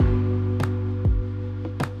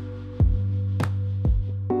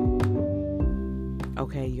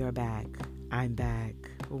Okay, you're back. I'm back.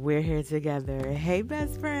 We're here together. Hey,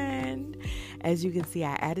 best friend. As you can see,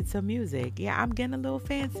 I added some music. Yeah, I'm getting a little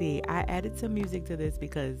fancy. I added some music to this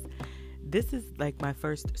because this is like my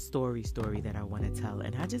first story that I want to tell.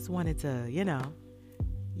 And I just wanted to,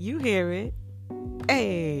 you hear it.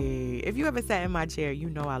 Hey, if you ever sat in my chair, you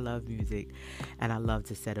know I love music and I love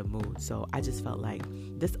to set a mood. So I just felt like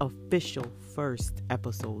this official first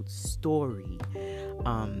episode story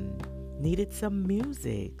needed some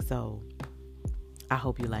music. So I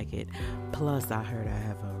hope you like it. Plus, I heard I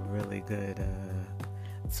have a really good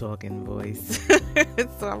talking voice.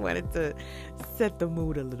 So I wanted to set the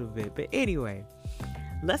mood a little bit. But anyway,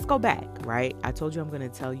 let's go back, right? I told you I'm going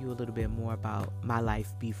to tell you a little bit more about my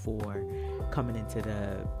life before coming into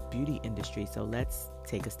the beauty industry. So let's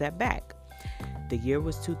take a step back. The year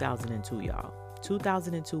was 2002, y'all.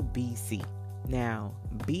 2002 BC. Now,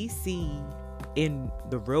 BC in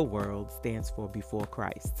the real world stands for before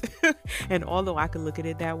Christ. And although I could look at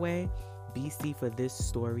it that way, BC for this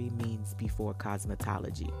story means before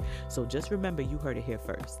cosmetology. So just remember, you heard it here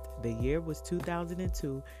first. The year was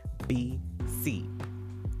 2002 BC.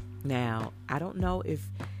 Now, I don't know if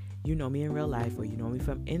you know me in real life or you know me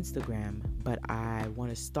from Instagram, but I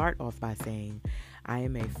want to start off by saying I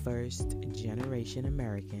am a first generation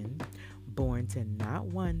American born to not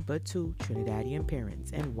one but two Trinidadian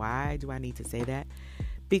parents. And why do I need to say that?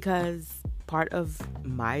 Because part of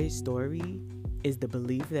my story is the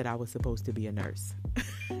belief that I was supposed to be a nurse.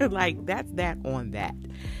 Like, that's that on that.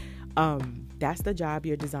 That's the job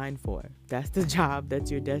you're designed for. That's the job, that's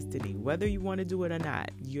your destiny. Whether you want to do it or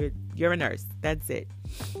not, you're a nurse. That's it.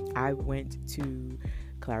 I went to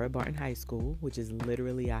Clara Barton High School, which is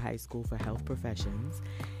literally a high school for health professions.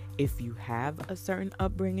 If you have a certain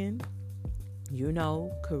upbringing, you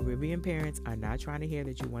know Caribbean parents are not trying to hear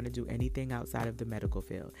that you want to do anything outside of the medical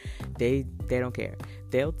field. They don't care.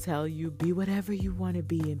 They'll tell you, be whatever you want to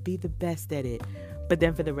be and be the best at it. But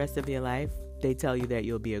then for the rest of your life, they tell you that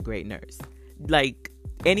you'll be a great nurse. Like,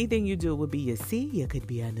 anything you do would be, you see, you could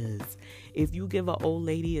be a nurse. If you give an old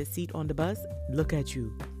lady a seat on the bus, look at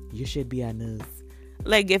you. You should be a nurse.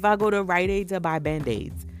 Like, if I go to Rite Aid to buy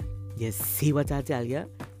Band-Aids, you see what I tell you?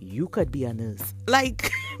 You could be a nurse.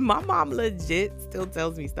 Like, my mom legit still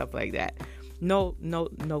tells me stuff like that. No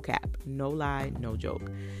cap. No lie, no joke.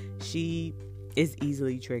 She is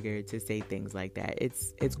easily triggered to say things like that.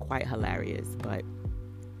 It's quite hilarious, but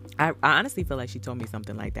I honestly feel like she told me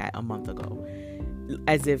something like that a month ago,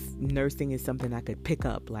 as if nursing is something I could pick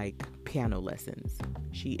up like piano lessons.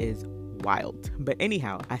 She is wild. But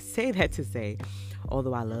anyhow, I say that to say,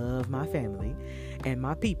 although I love my family and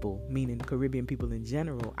my people, meaning Caribbean people in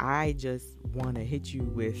general, I just want to hit you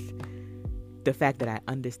with the fact that I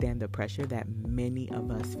understand the pressure that many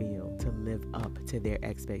of us feel to live up to their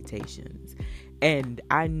expectations. And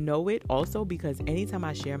I know it also because anytime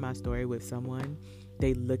I share my story with someone,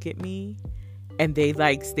 they look at me and they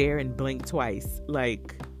like stare and blink twice,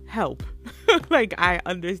 like, help. Like, I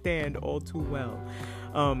understand all too well.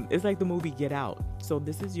 It's like the movie Get Out. So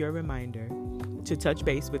this is your reminder to touch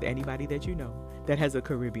base with anybody that you know that has a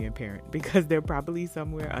Caribbean parent, because they're probably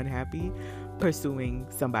somewhere unhappy pursuing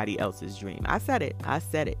somebody else's dream. I said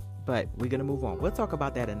it, but we're going to move on. We'll talk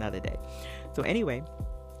about that another day. So anyway,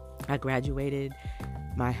 I graduated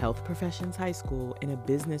my health professions high school in a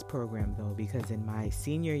business program, though, because in my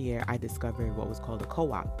senior year, I discovered what was called a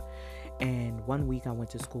co-op. And one week I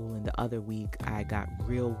went to school and the other week I got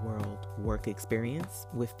real world work experience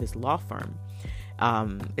with this law firm.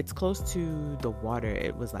 It's close to the water.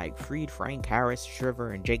 It was like Fried, Frank, Harris,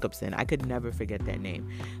 Shriver, and Jacobson. I could never forget that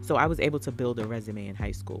name. So I was able to build a resume in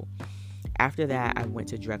high school. After that, I went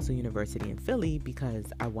to Drexel University in Philly because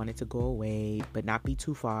I wanted to go away but not be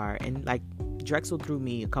too far. And like, Drexel threw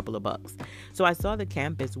me a couple of bucks. So I saw the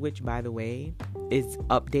campus, which, by the way, is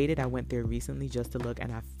updated. I went there recently just to look,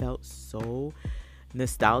 and I felt so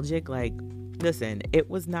nostalgic. Like, listen, it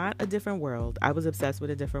was not a different world. I was obsessed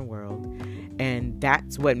with a different world. And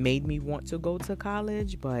that's what made me want to go to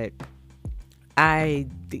college. But I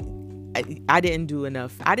didn't do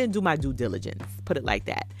enough. I didn't do my due diligence, put it like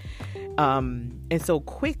that. And so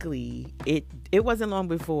quickly, it wasn't long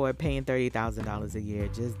before paying $30,000 a year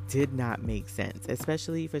just did not make sense,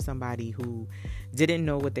 especially for somebody who didn't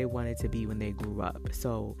know what they wanted to be when they grew up.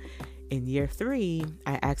 So in year 3,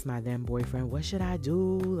 I asked my then boyfriend, what should I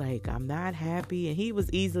do? Like, I'm not happy. And he was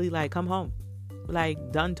easily like, come home.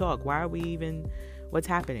 Like, done talk. Why are we even, what's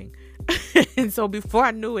happening? And so before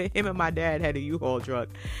I knew it, him and my dad had a U-Haul truck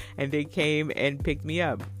and they came and picked me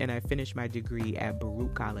up, and I finished my degree at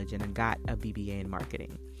Baruch College and I got a BBA in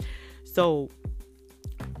marketing. So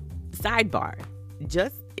sidebar,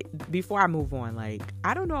 just before I move on, like,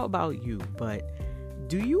 I don't know about you, but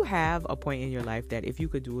do you have a point in your life that if you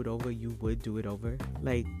could do it over, you would do it over?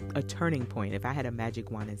 Like a turning point. If I had a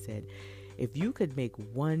magic wand and said, if you could make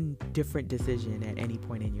one different decision at any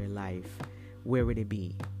point in your life, where would it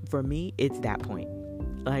be? For me, it's that point.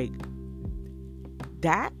 Like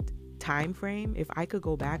that time frame, if I could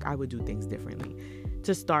go back, I would do things differently.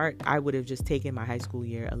 To start, I would have just taken my high school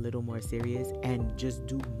year a little more serious and just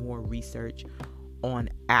do more research on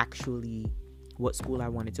actually what school I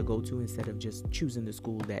wanted to go to instead of just choosing the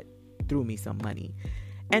school that threw me some money.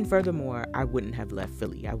 And furthermore, I wouldn't have left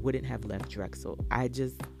Philly. I wouldn't have left Drexel. I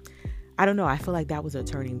don't know. I feel like that was a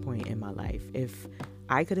turning point in my life. If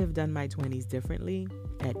I could have done my 20s differently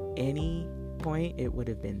at any point, it would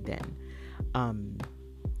have been then.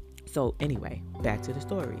 So anyway, back to the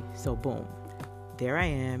story. So boom, there I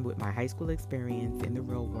am with my high school experience in the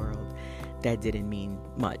real world. That didn't mean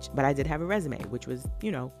much, but I did have a resume, which was,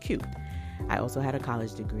 cute. I also had a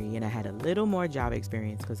college degree, and I had a little more job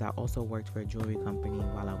experience because I also worked for a jewelry company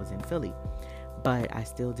while I was in Philly, but I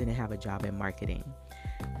still didn't have a job in marketing.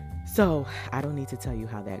 So I don't need to tell you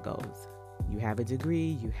how that goes. You have a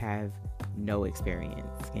degree, you have no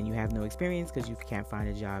experience, and you have no experience because you can't find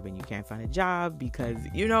a job, and you can't find a job because,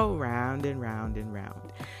 round and round and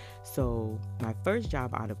round. So my first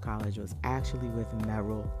job out of college was actually with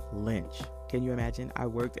Merrill Lynch. Can you imagine? I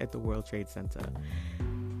worked at the World Trade Center.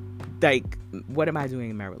 Like, what am I doing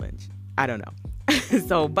in Merrill Lynch? I don't know.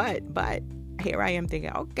 So, but here I am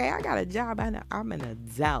thinking, okay, I got a job. I'm an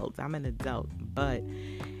adult, but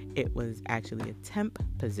it was actually a temp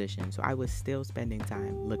position. So I was still spending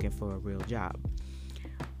time looking for a real job.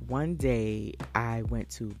 One day I went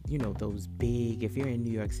to, those big, if you're in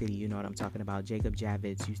New York City, you know what I'm talking about. Jacob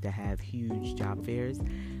Javits used to have huge job fairs.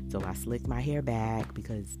 So I slicked my hair back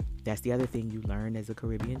because that's the other thing you learn as a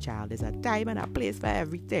Caribbean child. There's a time and a place for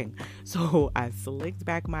everything. So I slicked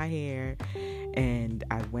back my hair and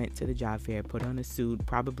I went to the job fair, put on a suit,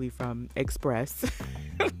 probably from Express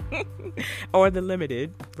or the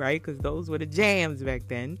Limited, right? Because those were the jams back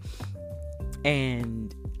then.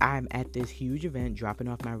 And I'm at this huge event dropping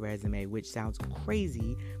off my resume, which sounds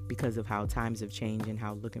crazy because of how times have changed and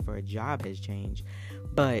how looking for a job has changed.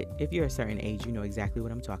 But if you're a certain age, you know exactly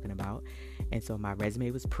what I'm talking about. And so my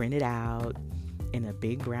resume was printed out in a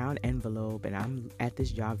big brown envelope, and I'm at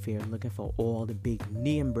this job fair looking for all the big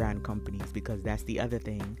name brand companies, because that's the other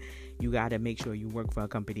thing. You got to make sure you work for a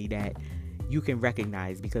company that you can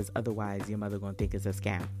recognize, because otherwise your mother gonna think it's a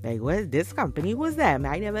scam. Like, what is this company? Who's that?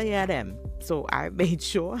 I never hear them. So I made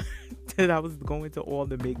sure that I was going to all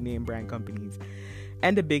the big name brand companies,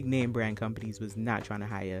 and the big name brand companies was not trying to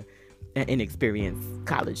hire an inexperienced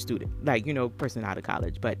college student, like, person out of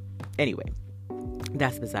college. But anyway,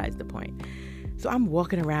 that's besides the point. So I'm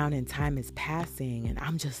walking around and time is passing, and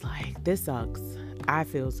I'm just like, this sucks. I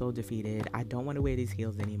feel so defeated. I don't want to wear these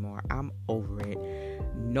heels anymore. I'm over it.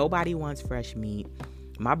 Nobody wants fresh meat.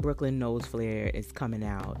 My Brooklyn nose flare is coming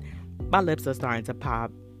out. My lips are starting to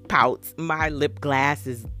pout. My lip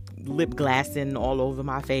glassing all over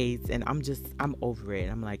my face, and I'm over it.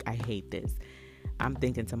 I'm like, I hate this. I'm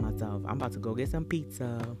thinking to myself, I'm about to go get some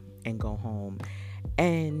pizza and go home.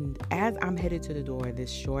 And as I'm headed to the door,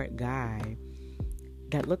 this short guy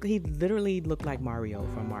he literally looked like Mario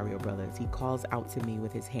from Mario Brothers. He calls out to me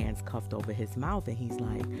with his hands cuffed over his mouth, and he's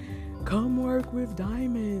like, "Come work with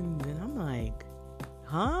Diamond." And I'm like,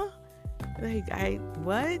 huh? Like,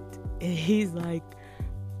 what? And he's like,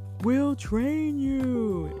 "We'll train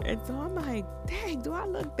you." And so I'm like, dang, do I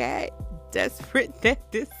look that desperate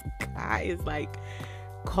that this guy is like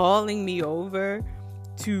calling me over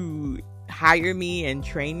to hire me and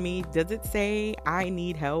train me? Does it say I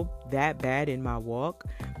need help that bad in my walk?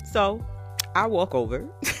 So I walk over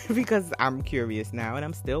because I'm curious now, and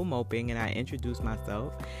I'm still moping, and I introduce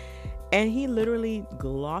myself, and he literally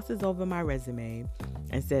glosses over my resume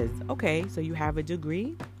and says, "Okay, so you have a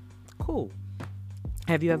degree? Cool.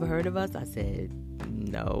 Have you ever heard of us?" I said,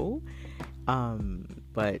 "No.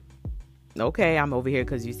 But okay, I'm over here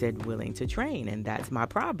because you said willing to train, and that's my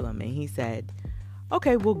problem." And he said,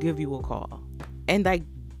 "Okay, we'll give you a call." And like,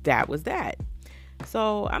 that was that.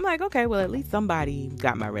 So I'm like, okay, well, at least somebody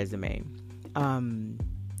got my resume.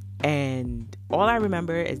 And all I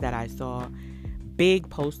remember is that I saw big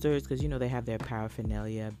posters, because they have their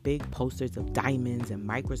paraphernalia, big posters of diamonds and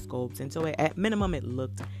microscopes. And so at minimum, it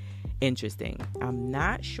looked interesting. I'm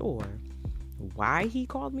not sure why he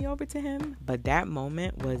called me over to him, but that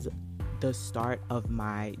moment was the start of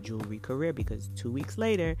my jewelry career, because 2 weeks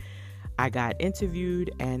later, I got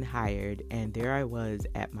interviewed and hired, and there I was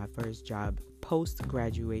at my first job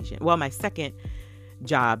post-graduation. Well, my second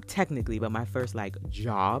job technically, but my first like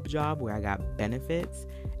job where I got benefits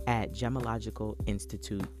at Gemological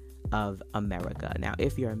Institute of America. Now,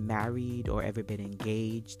 if you're married or ever been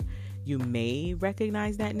engaged, you may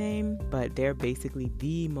recognize that name, but they're basically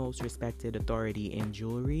the most respected authority in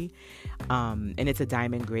jewelry. And it's a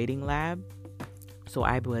diamond grading lab. So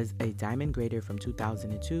I was a diamond grader from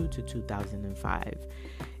 2002 to 2005.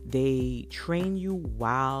 They train you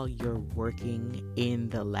while you're working in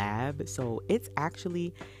the lab. So it's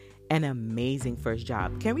actually an amazing first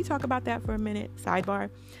job. Can we talk about that for a minute? Sidebar.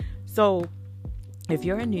 So if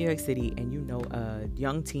you're in New York City and you know a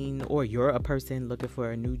young teen, or you're a person looking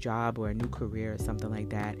for a new job or a new career or something like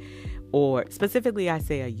that, or specifically I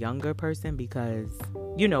say a younger person because,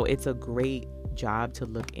 you know, it's a great job to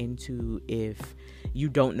look into if you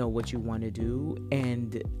don't know what you want to do.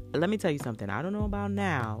 And let me tell you something, I don't know about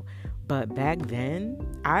now, but back then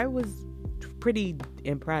I was pretty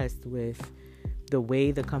impressed with the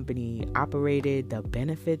way the company operated. The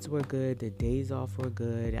benefits were good. The days off were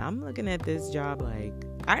good. I'm looking at this job like,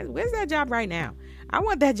 where's that job right now? I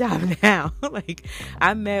want that job now. Like,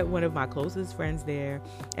 I met one of my closest friends there,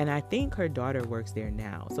 and I think her daughter works there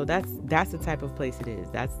now. So that's the type of place it is.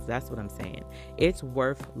 That's what I'm saying. It's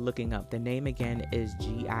worth looking up. The name again is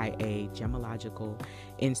GIA, Gemological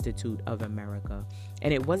Institute of America.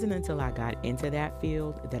 And it wasn't until I got into that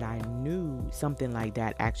field that I knew something like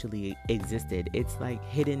that actually existed. It's like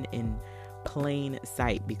hidden in plain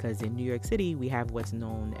sight, because in New York City we have what's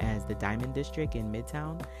known as the Diamond District in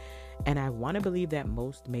Midtown, and I want to believe that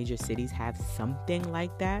most major cities have something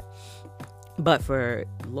like that. But for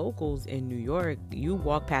locals in New York, you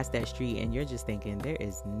walk past that street and you're just thinking there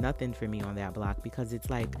is nothing for me on that block, because it's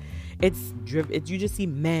like you just see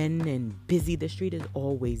men and busy. The street is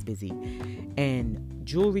always busy, and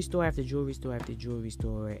jewelry store after jewelry store after jewelry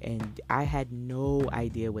store, and I had no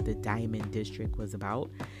idea what the Diamond District was about.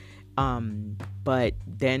 But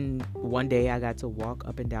then one day I got to walk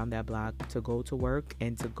up and down that block to go to work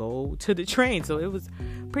and to go to the train. So it was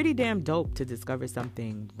pretty damn dope to discover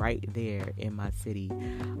something right there in my city.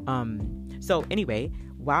 So anyway,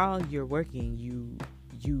 while you're working,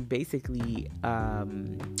 you basically,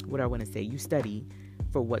 you study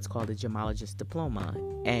for what's called a gemologist diploma.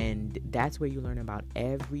 And that's where you learn about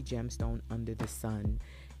every gemstone under the sun,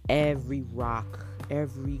 every rock,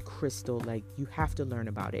 every crystal. Like, you have to learn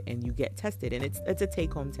about it, and you get tested, and it's a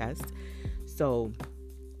take-home test. So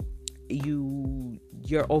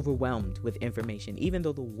you're overwhelmed with information, even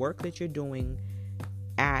though the work that you're doing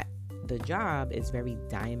at the job is very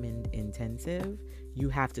diamond intensive. You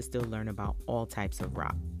have to still learn about all types of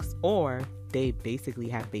rocks, or they basically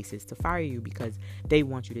have basis to fire you because they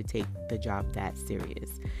want you to take the job that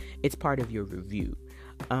serious. It's part of your review.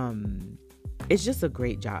 It's just a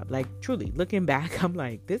great job. Like, truly, looking back, I'm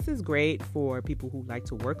like, this is great for people who like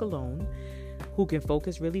to work alone, who can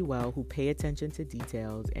focus really well, who pay attention to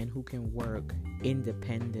details, and who can work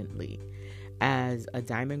independently. As a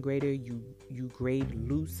diamond grader, you grade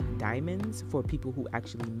loose diamonds for people who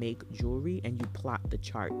actually make jewelry, and you plot the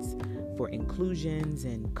charts for inclusions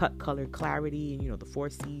and cut, color, clarity, and the 4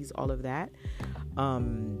 C's, all of that.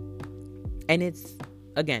 And it's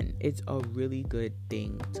a really good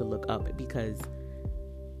thing to look up, because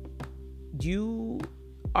you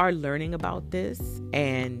are learning about this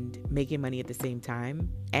and making money at the same time.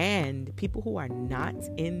 And people who are not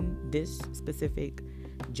in this specific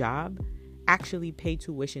job actually pay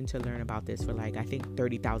tuition to learn about this for, like, I think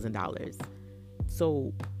 $30,000.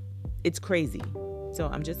 So it's crazy. So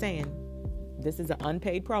I'm just saying, this is an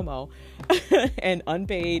unpaid promo and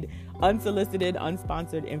unpaid, unsolicited,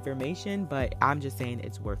 unsponsored information, but I'm just saying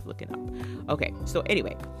it's worth looking up. Okay, so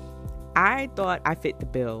anyway, I thought I fit the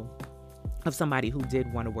bill of somebody who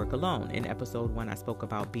did want to work alone. In episode 1, I spoke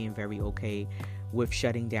about being very okay with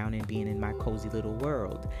shutting down and being in my cozy little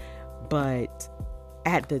world. But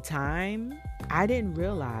at the time, I didn't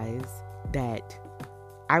realize that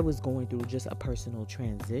I was going through just a personal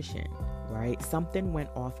transition, right? Something went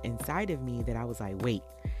off inside of me that I was like, wait,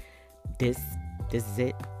 this is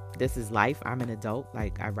it. This is life. I'm an adult.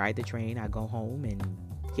 Like, I ride the train, I go home and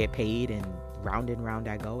get paid, and round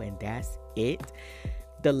I go, and that's it.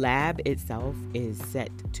 The lab itself is set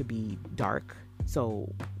to be dark.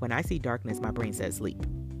 So when I see darkness, my brain says sleep.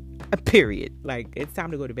 Period. Like, it's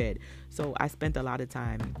time to go to bed. So I spent a lot of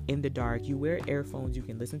time in the dark. You wear earphones, you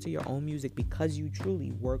can listen to your own music because you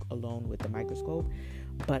truly work alone with the microscope.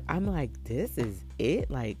 But I'm like, this is it?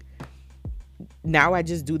 Like, now I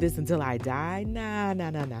just do this until I die? Nah.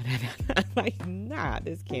 Like, nah,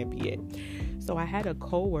 this can't be it. So I had a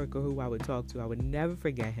coworker who I would talk to. I would never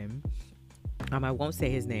forget him. I won't say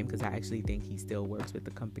his name because I actually think he still works with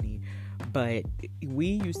the company, but we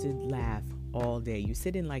used to laugh all day. You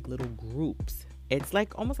sit in like little groups. It's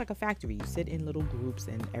like almost like a factory. You sit in little groups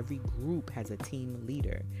and every group has a team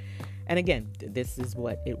leader. And again, this is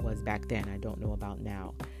what it was back then. I don't know about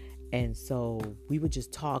now. And so we would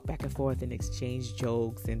just talk back and forth and exchange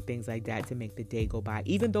jokes and things like that to make the day go by,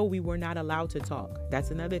 even though we were not allowed to talk. That's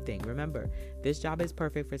another thing. Remember, this job is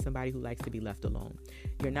perfect for somebody who likes to be left alone.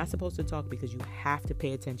 You're not supposed to talk because you have to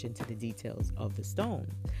pay attention to the details of the stone.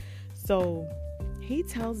 So he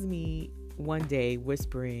tells me one day,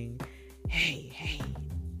 whispering, hey,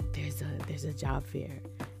 there's a job fair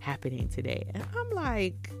happening today. And I'm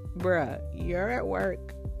like, bruh, you're at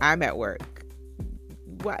work. I'm at work.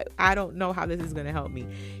 What? I don't know how this is going to help me.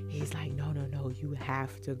 He's like, no, you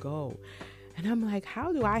have to go. And I'm like,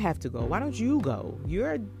 how do I have to go? Why don't you go?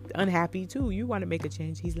 You're unhappy too. You want to make a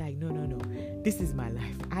change. He's like, no. This is my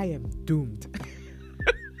life. I am doomed.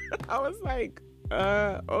 I was like,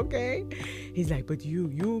 okay. He's like, but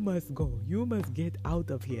you must go. You must get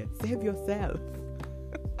out of here. Save yourself.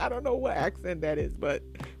 I don't know what accent that is, but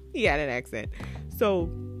he had an accent.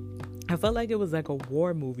 So I felt like it was like a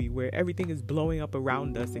war movie where everything is blowing up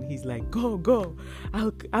around us and he's like, go,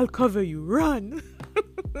 I'll cover you, run.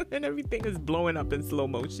 And everything is blowing up in slow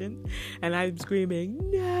motion and I'm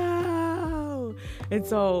screaming, no. And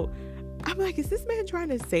so I'm like, is this man trying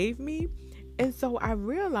to save me? And so I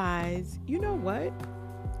realized, you know what?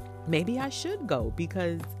 Maybe I should go,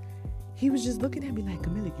 because he was just looking at me like,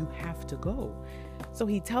 Camilla, you have to go. So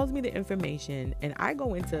he tells me the information and I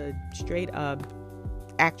go into straight up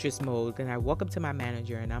actress mode, and I walk up to my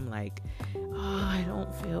manager and I'm like, I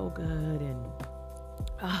don't feel good, and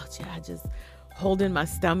I just holding my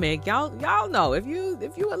stomach. Y'all know, if you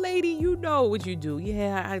a lady, you know what you do.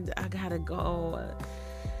 I gotta go.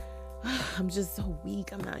 I'm just so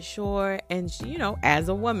weak, I'm not sure. And she, as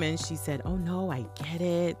a woman, she said, oh no, I get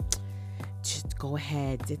it, just go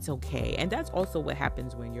ahead, it's okay. And that's also what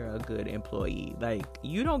happens when you're a good employee. Like,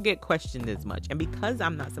 you don't get questioned as much. And because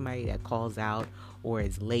I'm not somebody that calls out or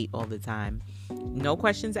is late all the time, no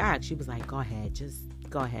questions asked. She was like, go ahead, just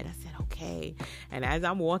go ahead. I said, okay. And as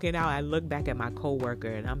I'm walking out, I look back at my coworker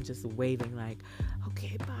and I'm just waving like,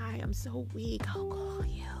 okay, bye, I'm so weak, I'll call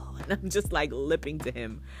you. And I'm just like lipping to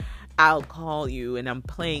him, I'll call you. And I'm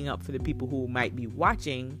playing up for the people who might be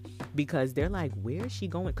watching, because they're like, where is she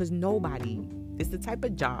going? Because it's the type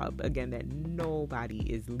of job, again, that nobody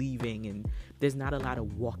is leaving and there's not a lot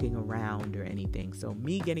of walking around or anything. So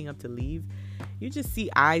me getting up to leave, you just see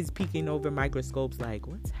eyes peeking over microscopes like,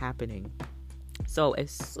 what's happening? So as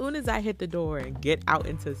soon as I hit the door and get out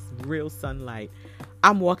into real sunlight,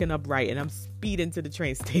 I'm walking upright and I'm speeding to the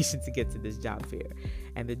train station to get to this job fair.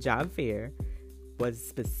 And the job fair was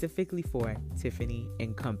specifically for Tiffany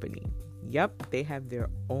and Company. Yep, they have their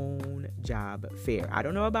own job fair. I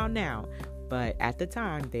don't know about now, but at the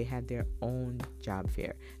time they had their own job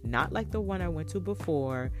fair. Not like the one I went to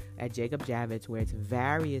before at Jacob Javits, where it's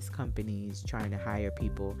various companies trying to hire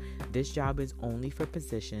people. This job is only for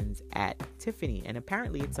positions at Tiffany, and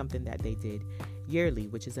apparently it's something that they did yearly,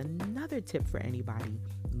 which is another tip for anybody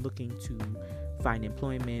looking to find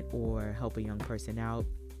employment or help a young person out.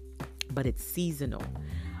 But it's seasonal.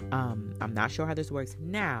 I'm not sure how this works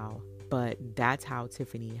now, but that's how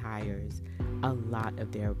Tiffany hires a lot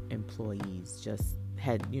of their employees. Just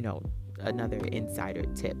had, another insider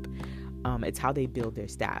tip. It's how they build their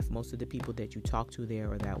staff. Most of the people that you talk to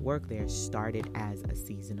there or that work there started as a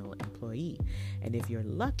seasonal employee. And if you're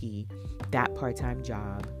lucky, that part-time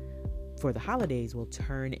job for the holidays will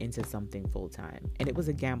turn into something full-time. And it was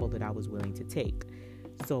a gamble that I was willing to take.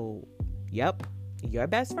 So, yep. Your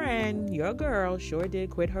best friend, your girl, sure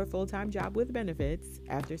did quit her full-time job with benefits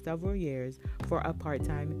after several years for a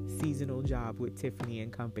part-time seasonal job with Tiffany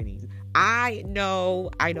and Company. I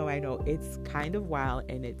know. It's kind of wild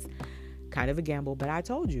and it's kind of a gamble, but I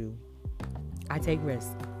told you, I take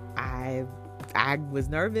risks. I was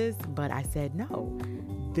nervous, but I said no.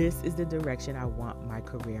 This is the direction I want my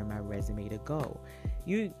career, my resume to go.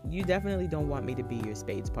 You definitely don't want me to be your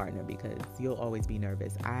spades partner, because you'll always be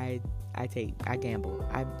nervous. I gamble.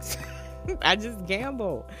 I just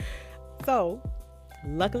gamble. So,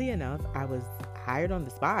 luckily enough, I was hired on the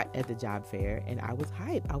spot at the job fair, and I was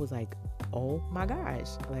hyped. I was like, oh my gosh,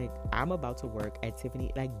 like, I'm about to work at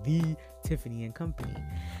Tiffany, like the Tiffany and Company.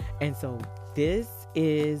 And so this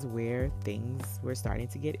is where things were starting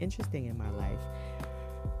to get interesting in my life.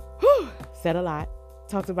 Said a lot,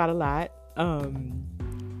 talked about a lot.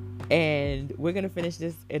 And we're going to finish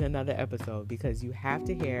this in another episode, because you have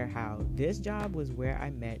to hear how this job was where I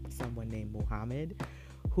met someone named Muhammad,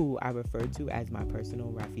 who I referred to as my personal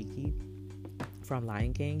Rafiki. from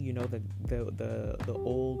Lion King. You know, the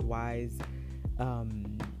old wise,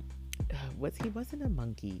 he wasn't a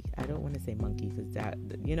monkey. I don't want to say monkey because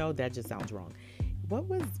that just sounds wrong. What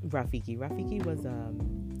was Rafiki? Rafiki was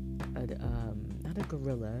not a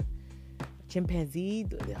gorilla, chimpanzee.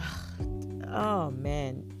 Oh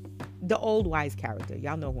man, the old wise character.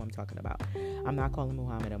 Y'all know who I'm talking about. I'm not calling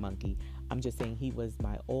Muhammad a monkey. I'm just saying he was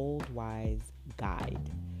my old wise guide.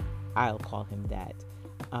 I'll call him that.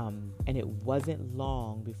 And it wasn't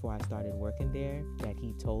long before I started working there that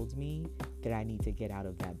he told me that I need to get out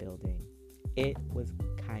of that building. It was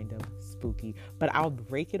kind of spooky, but I'll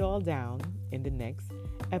break it all down in the next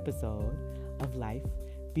episode of Life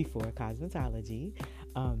Before Cosmetology.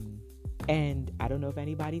 And I don't know if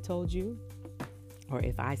anybody told you or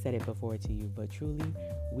if I said it before to you, but truly,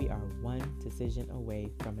 we are one decision away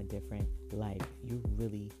from a different life. You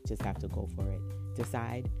really just have to go for it.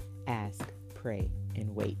 Decide, ask, pray,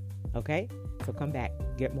 and wait. Okay? So come back,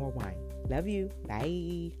 get more wine. Love you.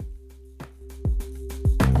 Bye.